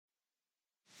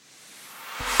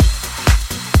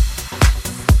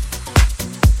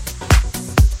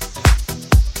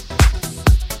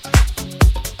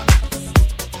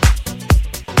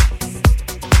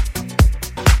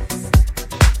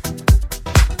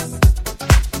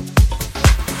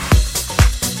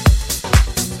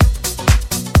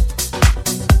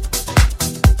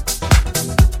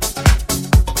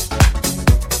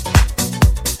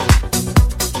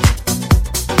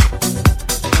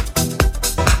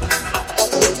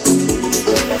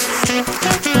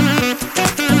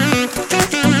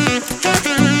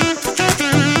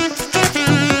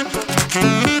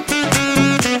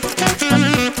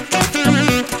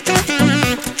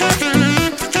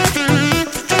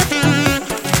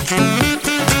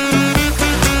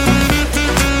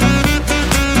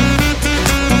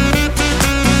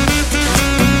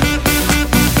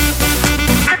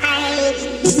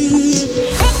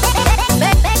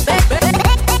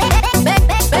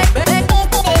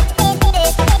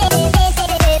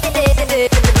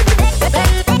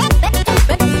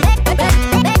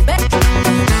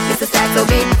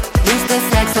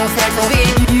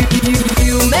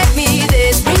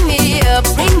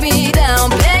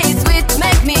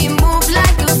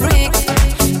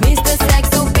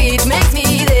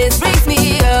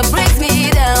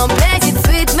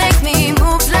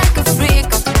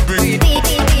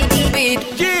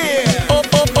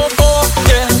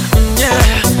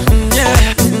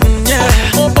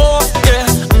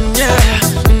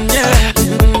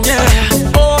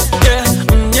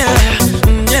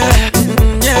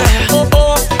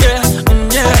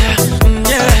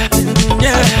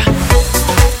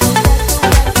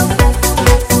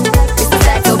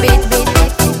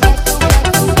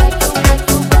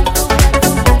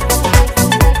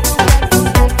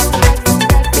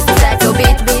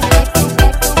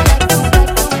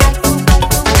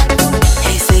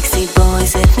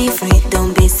me free.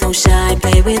 Don't be so shy,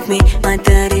 play with me. My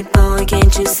dirty boy,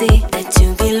 can't you see that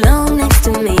you belong next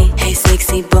to me? Hey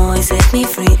sexy boy, set me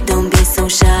free. Don't be so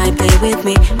shy, play with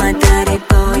me. My dirty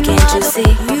boy, can't you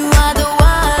see? You are the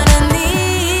one I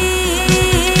need.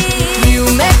 You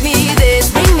make me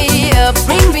this, bring me up,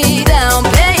 bring me down.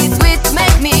 Play it sweet,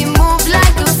 make me move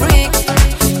like a freak.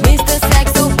 Mr.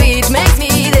 Saxo beat makes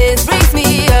me this, brings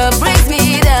me up, brings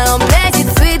me down. Play it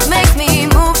sweet, makes me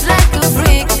move like a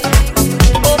freak.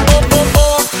 Oh, oh, oh,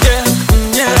 oh, yeah,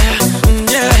 yeah,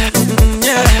 yeah,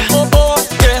 yeah. Oh, oh,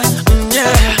 yeah,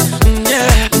 yeah, yeah,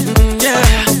 yeah.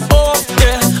 Oh,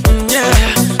 yeah, yeah,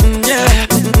 yeah,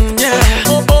 yeah.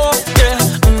 Oh, oh, yeah,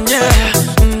 yeah,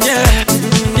 yeah,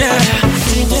 yeah.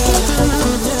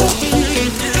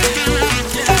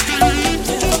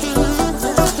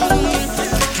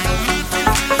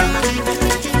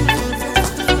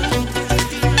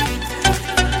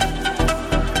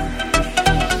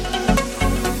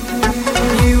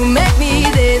 You make me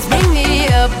this, bring me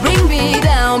up, bring me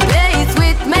down. Play it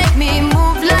sweet, make me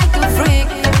move like a freak.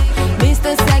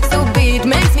 Mr. Saxo beat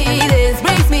makes me this,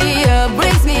 brings me up,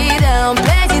 brings me down.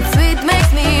 Play it sweet,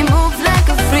 makes me move like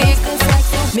a freak.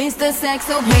 Mr.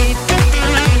 Saxo beat.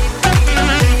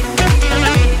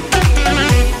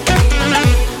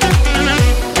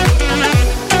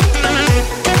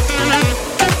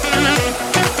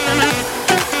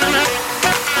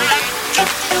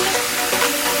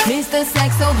 Mr.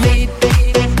 Saxo beat.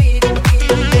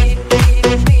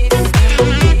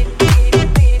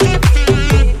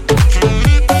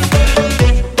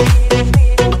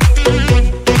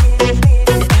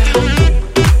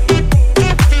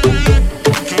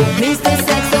 Mr.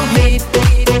 Saxo beat.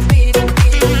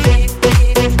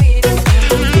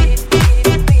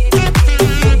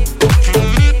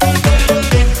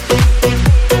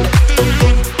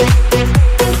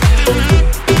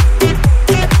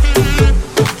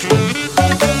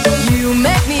 You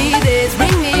make me this,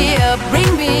 bring me up,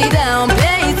 bring me down.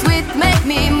 Play it sweet, make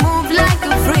me move like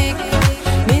a freak.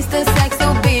 Mr.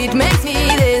 Saxo beat makes me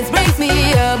this, brings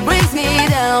me up, brings me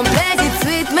down. Play it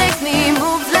sweet, makes me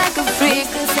move like a freak.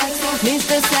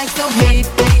 Mr. Saxo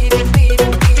beat.